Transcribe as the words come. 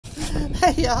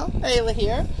Hey y'all, Ayla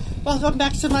here. Welcome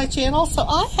back to my channel. So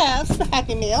I have some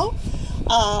Happy Mail.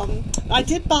 I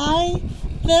did buy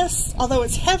this, although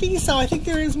it's heavy, so I think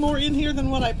there is more in here than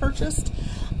what I purchased.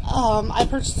 I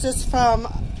purchased this from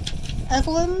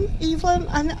Evelyn.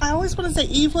 I always want to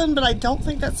say Evelyn, but I don't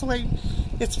think that's the way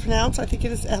it's pronounced. I think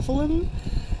it is Evelyn.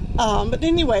 But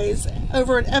anyways,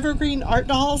 over at Evergreen Art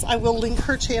Dolls, I will link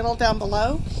her channel down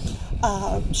below.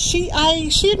 She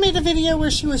had made a video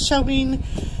where she was showing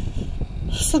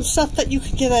some stuff that you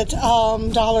could get at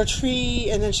Dollar Tree,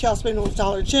 and then she also made one with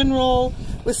Dollar General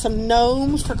with some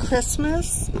gnomes for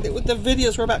Christmas. The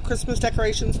videos were about Christmas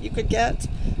decorations that you could get.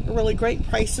 They're really great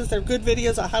prices. They're good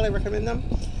videos. I highly recommend them.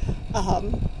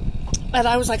 And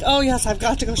I was like, oh yes, I've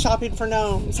got to go shopping for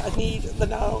gnomes. I need the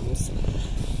gnomes.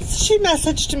 She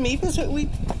messaged me because we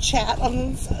chat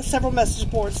on several message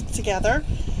boards together,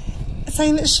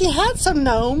 saying that she had some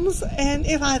gnomes, and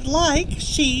if I'd like,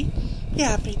 she'd be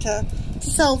happy to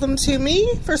sell them to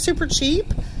me for super cheap.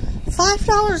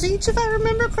 $5 each, if I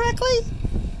remember correctly.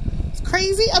 It's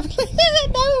crazy. I'm like, yeah,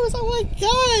 gnomes. Oh my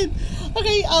god.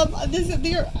 Okay,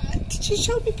 did she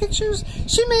show me pictures?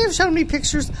 She may have shown me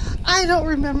pictures. I don't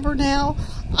remember now.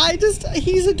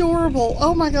 He's adorable.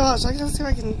 Oh my gosh. I gotta see if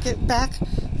I can get back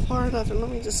far enough, and let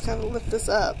me just kind of lift this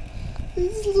up.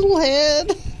 His little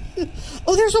head.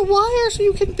 Oh, there's a wire so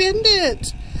you can bend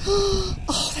it.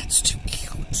 Oh, that's too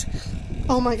cute.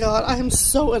 Oh my god, I am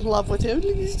so in love with him.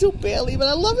 He's still barely, but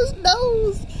I love his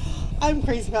nose. I'm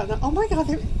crazy about it. Oh my god,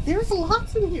 there's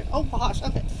lots in here. Oh gosh,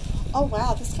 okay. Oh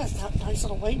wow, this guy's got a nice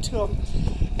little weight to him.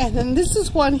 And then this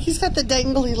is one, he's got the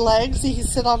dangly legs. He can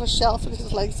sit on a shelf and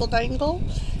his legs will dangle.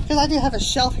 Because I do have a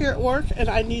shelf here at work, and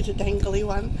I need a dangly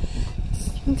one.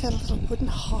 He's got a little wooden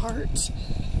heart.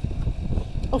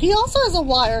 Oh, he also has a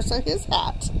wire, so his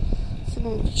hat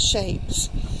can be shaped.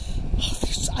 Oh,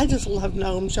 I just love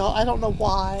gnomes, y'all. I don't know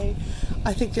why.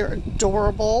 I think they're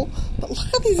adorable. But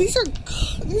look at these.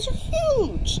 These are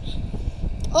huge.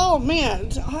 Oh, man.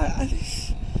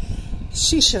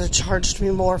 She should have charged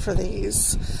me more for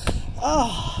these.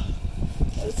 Oh.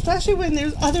 Especially when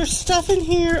there's other stuff in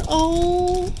here.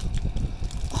 Oh.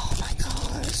 Oh, my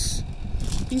gosh.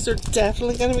 These are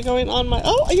definitely going to be going on my...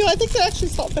 Oh, I think they're actually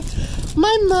salt and pepper.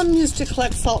 My mom used to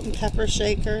collect salt and pepper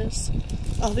shakers.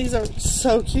 Oh, these are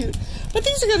so cute. But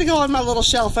these are going to go on my little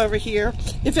shelf over here.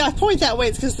 If I point that way,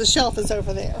 it's because the shelf is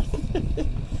over there.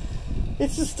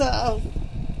 It's just, oh,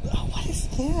 what is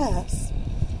this?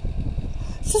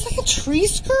 Is this like a tree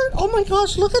skirt? Oh my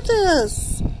gosh, look at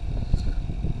this.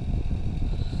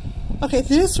 Okay,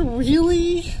 this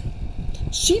really...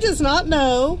 She does not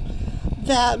know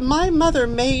that my mother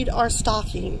made our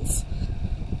stockings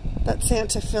that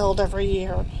Santa filled every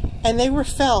year, and they were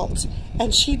felt,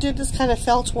 and she did this kind of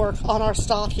felt work on our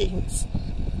stockings.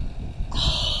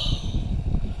 Oh,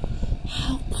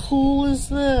 how cool is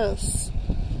this?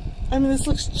 I mean, this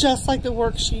looks just like the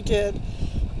work she did.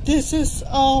 This is,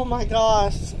 oh my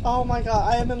gosh, oh my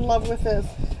god, I am in love with this.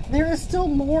 There is still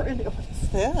more in it. What is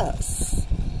this?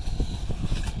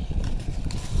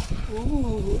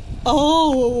 Ooh.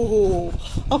 Oh,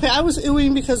 okay, I was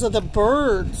oohing because of the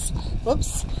birds.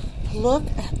 Whoops. Look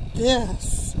at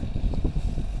this.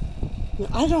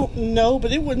 I don't know,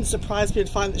 but it wouldn't surprise me to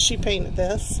find that she painted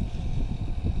this.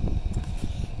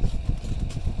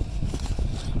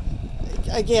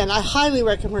 Again, I highly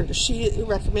recommend her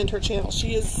channel.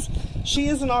 She is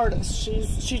an artist.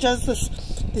 She does this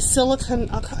silicone.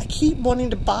 I keep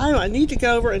wanting to buy them. I need to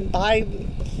go over and buy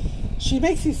them. She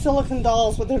makes these silicone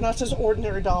dolls, but they're not just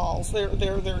ordinary dolls. They're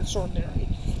extraordinary.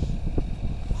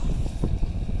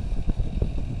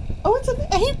 Oh, it's an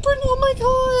apron! Oh my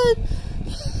god!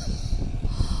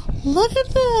 Look at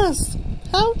this!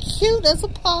 How cute! There's a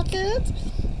pocket.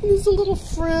 There's a little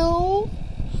frill.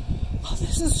 Oh,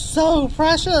 this is so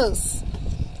precious.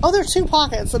 Oh, there's two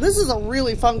pockets, so this is a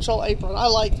really functional apron. I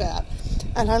like that.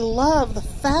 And I love the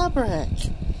fabric.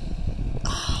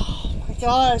 Oh my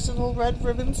gosh, little red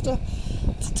ribbons to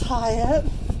tie it.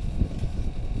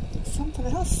 There's something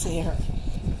else here.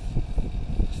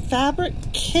 Fabric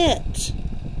kit.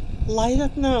 Light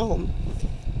up gnome.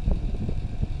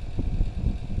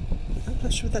 I'm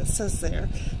not sure what that says there.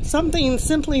 Something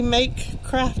simply make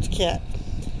craft kit.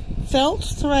 Felt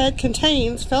thread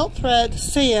contains felt thread,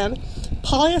 sand,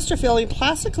 polyester filling,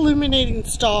 plastic illuminating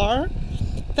star,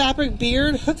 fabric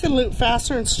beard, hook and loop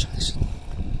fastener instruction.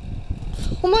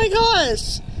 Oh my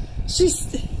gosh! Is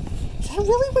that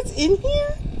really what's in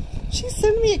here? She's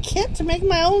sending me a kit to make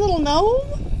my own little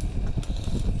gnome?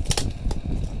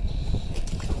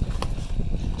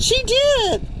 She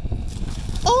did!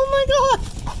 Oh my god!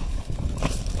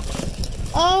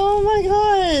 Oh my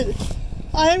god!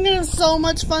 I am going to have so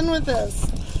much fun with this.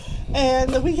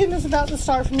 And the weekend is about to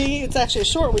start for me. It's actually a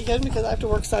short weekend because I have to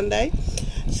work Sunday.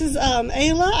 This is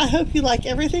Ayla. I hope you like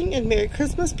everything, and Merry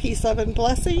Christmas, peace, love, and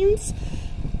blessings.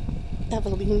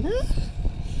 Evelina.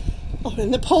 Oh,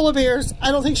 and the polar bears.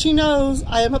 I don't think she knows.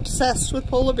 I am obsessed with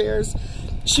polar bears.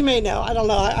 She may know. I don't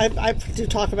know. I do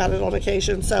talk about it on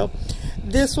occasion. So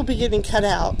this will be getting cut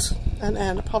out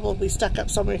and probably stuck up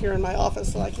somewhere here in my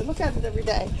office so I can look at it every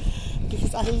day.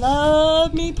 Because I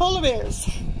love me polar bears.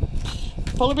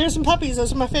 Polar bears and puppies.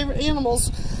 Those are my favorite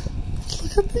animals.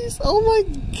 Look at these. Oh my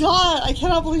God. I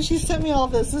cannot believe she sent me all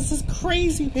this. This is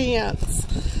crazy pants.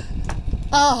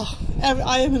 Oh,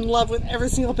 I am in love with every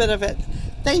single bit of it.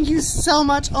 Thank you so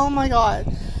much. Oh my God.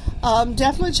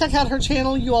 Definitely check out her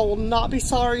channel. You all will not be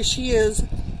sorry. She is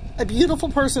a beautiful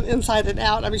person inside and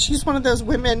out. I mean, she's one of those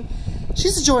women.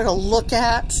 She's a joy to look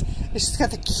at. And she's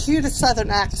got the cutest Southern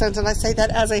accent. And I say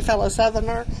that as a fellow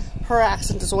Southerner. Her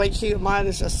accent is way cute. Mine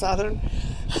is just Southern.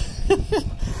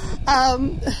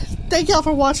 Thank y'all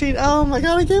for watching. Oh my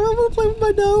God, I can't wait to play with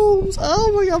my gnomes.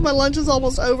 Oh my God, my lunch is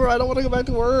almost over. I don't want to go back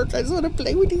to work. I just want to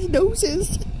play with these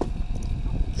noses.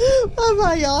 Bye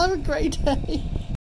bye, y'all. Have a great day.